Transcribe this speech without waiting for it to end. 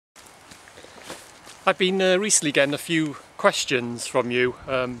I've been recently getting a few questions from you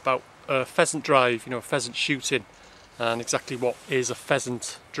about pheasant drive, pheasant shooting, and exactly what is a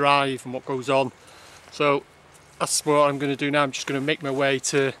pheasant drive and what goes on. So that's what I'm going to do now. I'm just going to make my way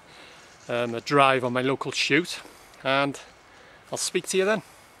to a drive on my local shoot, and I'll speak to you then.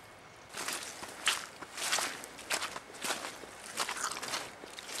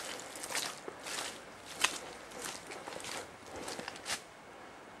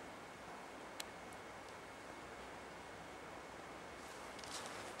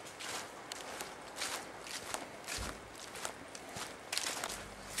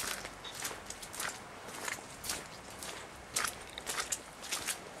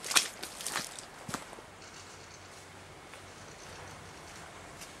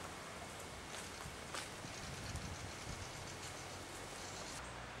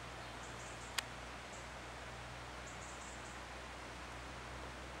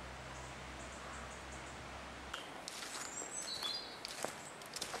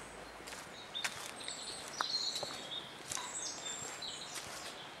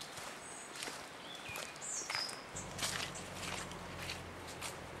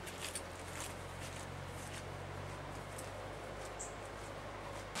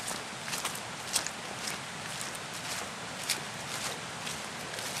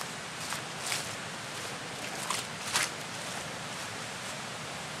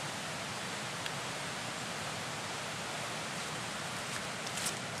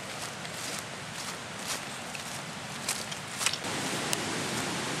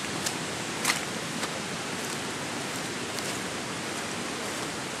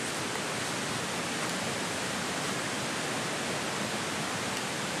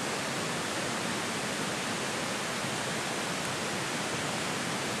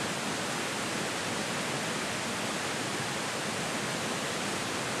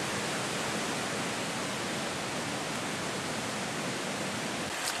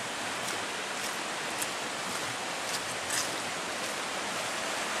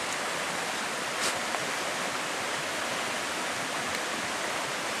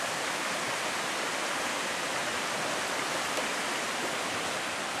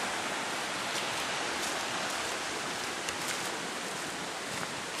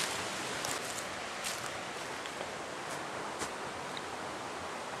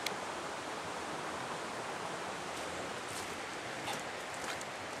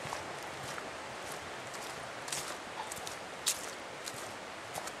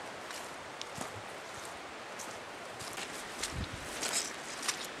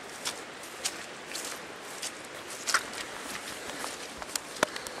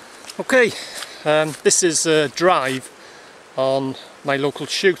 Okay, this is a drive on my local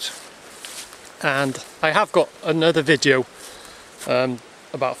shoot, and I have got another video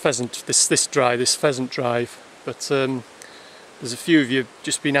about pheasant, this pheasant drive, but there's a few of you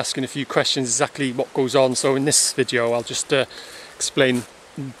just been asking a few questions exactly what goes on, so in this video I'll just explain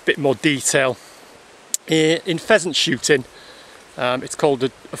a bit more detail. In pheasant shooting, it's called a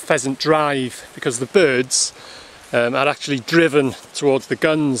pheasant drive because the birds are actually driven towards the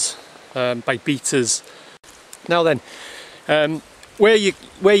guns by beaters. Now then, where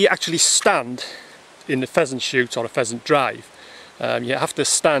you actually stand in a pheasant shoot or a pheasant drive, you have to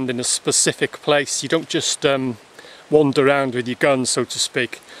stand in a specific place. You don't just wander around with your gun, so to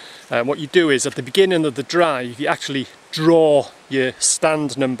speak. What you do is at the beginning of the drive you actually draw your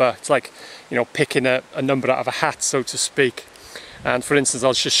stand number. It's like, picking a number out of a hat, so to speak. And for instance,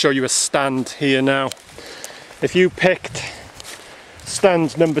 I'll just show you a stand here now. If you picked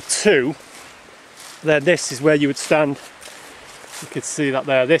stand number 2, then this is where you would stand. You could see that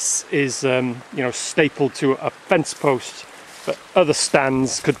there. This is stapled to a fence post, but other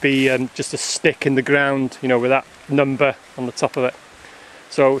stands could be just a stick in the ground, with that number on the top of it.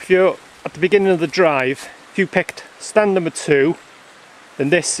 So if you're at the beginning of the drive, if you picked stand number 2, then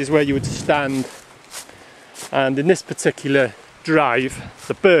this is where you would stand. And in this particular drive,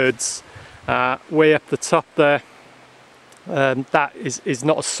 the birds way up the top there. That is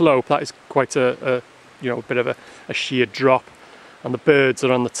not a slope, that is quite a bit of a sheer drop, and the birds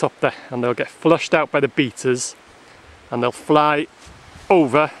are on the top there, and they'll get flushed out by the beaters and they'll fly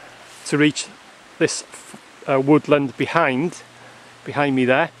over to reach this woodland behind me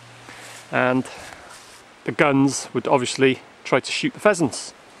there, and the guns would obviously try to shoot the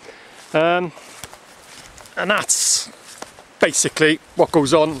pheasants, and that's basically what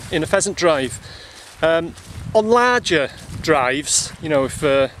goes on in a pheasant drive. On larger drives, if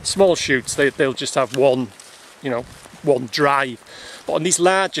small shoots, they'll just have one drive. But on these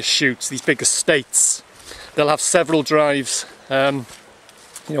larger shoots, these big estates, they'll have several drives.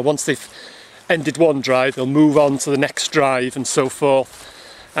 Once they've ended one drive, they'll move on to the next drive and so forth.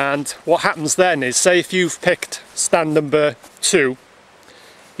 And what happens then is, say if you've picked stand number 2,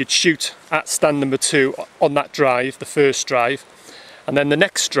 you'd shoot at stand number 2 on that drive, the first drive, and then the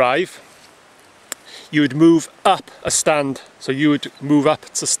next drive you would move up a stand, so you would move up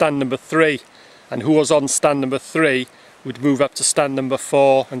to stand number 3, and who was on stand number 3 would move up to stand number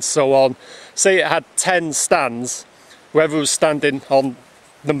 4, and so on. Say it had 10 stands, whoever was standing on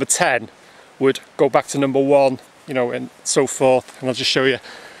number 10 would go back to number 1, you know, and so forth. And I'll just show you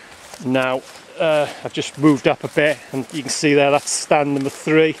now. I've just moved up a bit, and you can see there that's stand number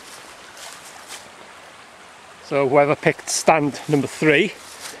 3. So whoever picked stand number 3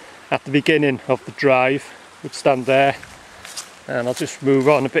 at the beginning of the drive would stand there. And I'll just move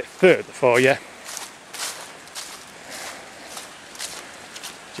on a bit further for you,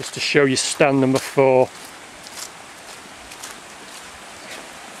 just to show you stand number 4.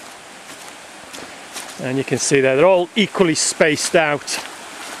 And you can see there, they're all equally spaced out.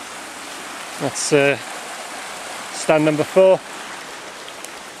 That's stand number 4.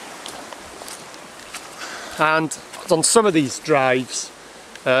 And on some of these drives,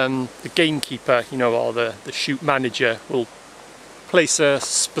 the gamekeeper, you know, or the shoot manager will place a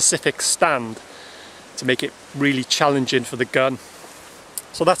specific stand to make it really challenging for the gun.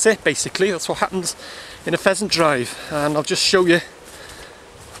 So that's it, basically. That's what happens in a pheasant drive. And I'll just show you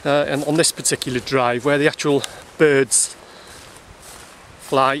and on this particular drive where the actual birds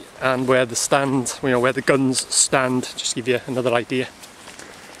fly and where the stand, you know, where the guns stand, just to give you another idea.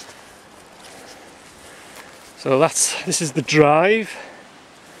 So this is the drive,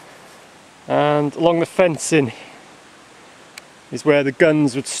 and along the fencing is where the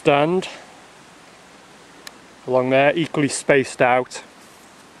guns would stand, along there, equally spaced out.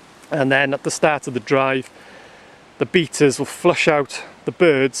 And then at the start of the drive, the beaters will flush out the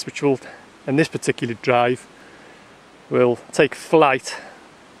birds, which will, in this particular drive, will take flight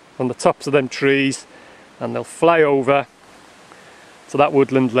on the tops of them trees, and they'll fly over to that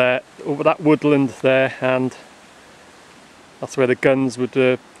woodland there, and that's where the guns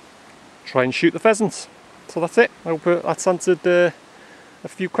would try and shoot the pheasants. So that's it. I hope that's answered a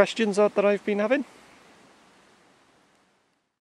few questions that I've been having.